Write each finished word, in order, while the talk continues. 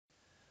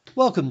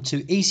Welcome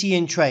to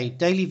ECN Trade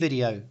Daily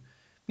Video.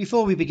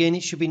 Before we begin,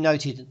 it should be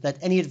noted that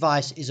any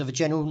advice is of a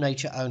general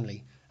nature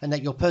only and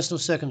that your personal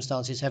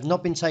circumstances have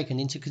not been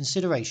taken into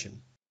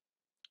consideration.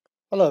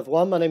 Hello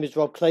everyone, my name is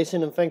Rob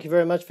Clayton and thank you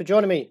very much for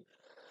joining me.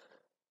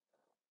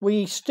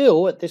 We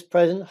still at this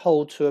present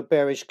hold to a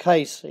bearish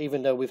case,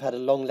 even though we've had a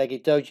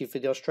long-legged doji for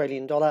the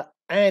Australian dollar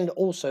and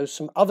also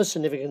some other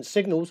significant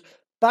signals,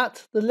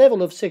 but the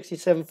level of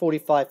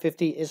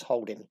 67.45.50 is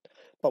holding.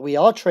 But we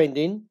are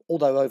trending,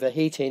 although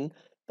overheating,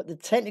 but the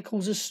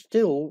technicals are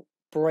still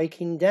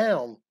breaking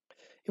down.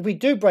 If we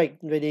do break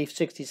beneath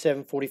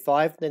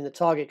 67.45, then the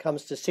target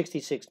comes to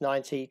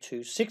 66.90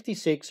 to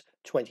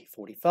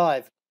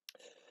 66.20.45.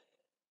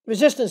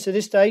 Resistance to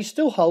this day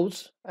still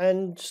holds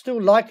and still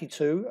likely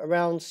to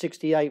around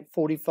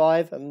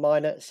 68.45 and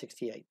minor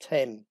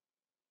 68.10.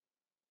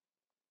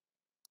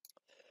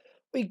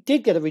 We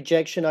did get a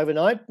rejection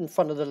overnight in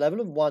front of the level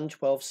of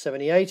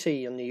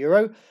 112.70.80 on the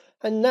euro,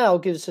 and now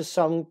gives us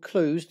some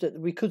clues that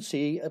we could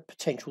see a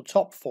potential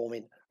top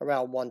forming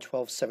around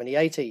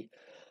 112.70.80.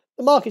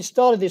 The market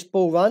started this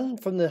bull run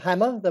from the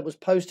hammer that was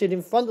posted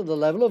in front of the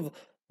level of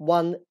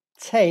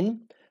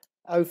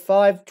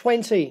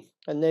 110.05.20.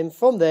 And then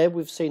from there,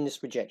 we've seen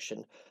this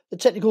rejection. The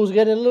technicals are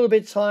getting a little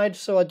bit tired,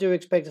 so I do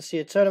expect to see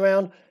a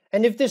turnaround.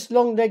 And if this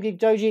long-legged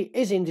doji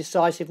is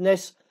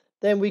indecisiveness,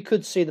 then we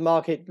could see the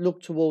market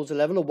look towards the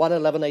level of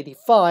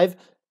 111.85.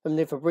 And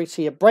if we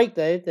see a break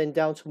there, then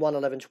down to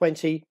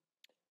 111.20.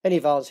 Any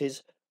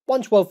advances,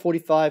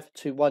 112.45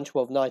 to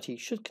 112.90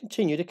 should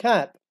continue to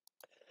cap.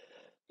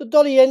 The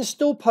dollar yen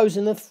still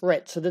posing a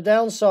threat to the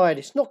downside.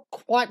 It's not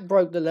quite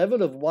broke the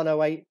level of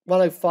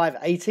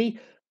 105.80,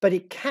 but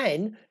it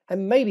can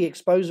and maybe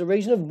expose a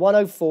region of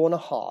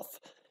 104.5.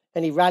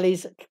 Any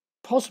rallies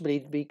possibly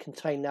to be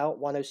contained now at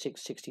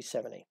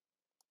 106.60.70.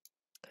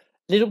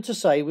 Little to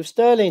say with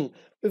sterling.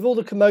 With all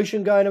the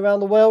commotion going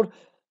around the world,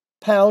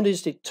 pound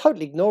is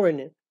totally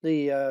ignoring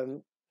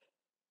the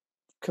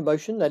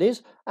commotion, that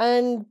is,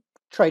 and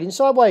trading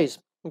sideways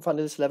in front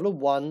of this level of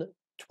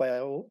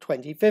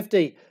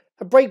 112.20.50.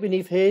 A break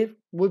beneath here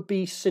would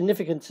be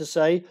significant to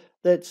say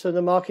that the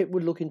market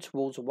would look in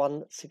towards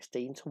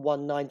 116 to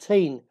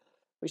 119,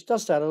 which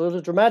does sound a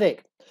little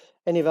dramatic.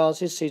 Any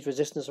advances sees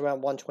resistance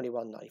around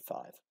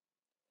 121.95.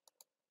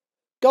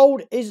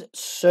 Gold is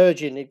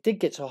surging. It did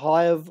get to a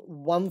high of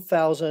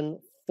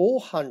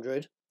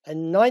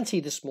 1,490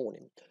 this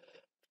morning.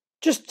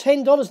 Just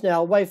 $10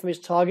 now away from its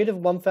target of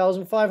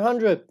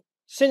 1,500.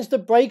 Since the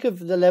break of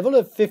the level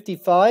of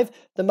 55,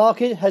 the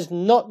market has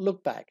not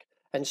looked back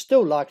and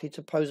still likely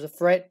to pose a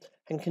threat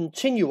and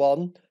continue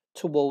on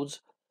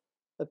towards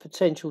a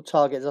potential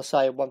target, as I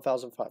say, of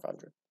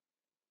 1,500.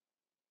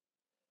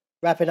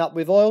 Wrapping up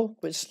with oil,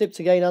 which slipped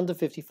again under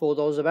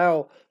 $54 a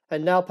barrel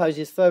and now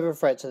poses further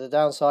threat to the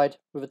downside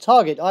with a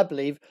target, I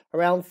believe,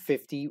 around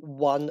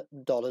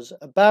 $51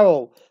 a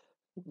barrel.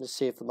 Let's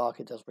see if the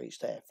market does reach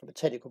there. From a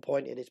technical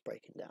point, it is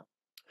breaking down.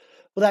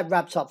 Well, that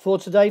wraps up for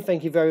today.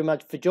 Thank you very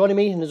much for joining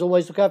me. And as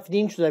always, look out for the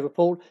intraday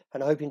report.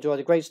 And I hope you enjoy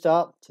the great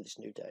start to this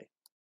new day.